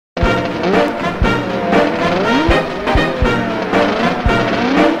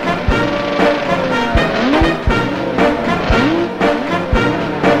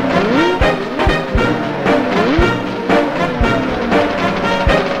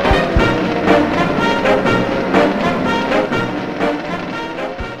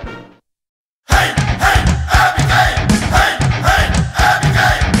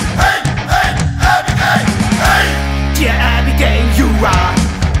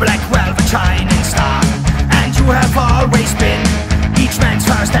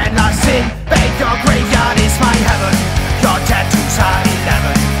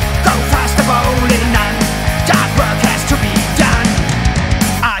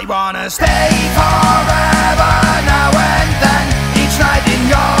Stay forever now and then, each night in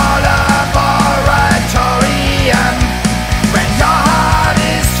your laboratorium. When your heart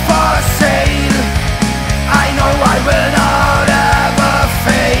is for sale, I know I will not ever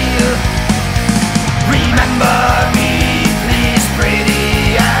fail. Remember me, please,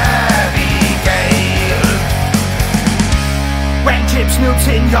 pretty Abigayle. When Chip snoops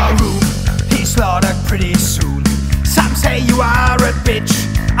in your room, he's slaughtered pretty soon. Some say you are a bitch,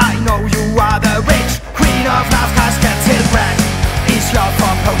 I know you are the witch, queen of love, cause Tilbrat is your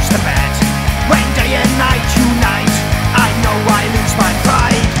four-poster bed. When day and night unite, I know I lose my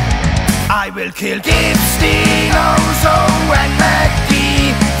pride. I will kill Gibbs, Dinozo and Mac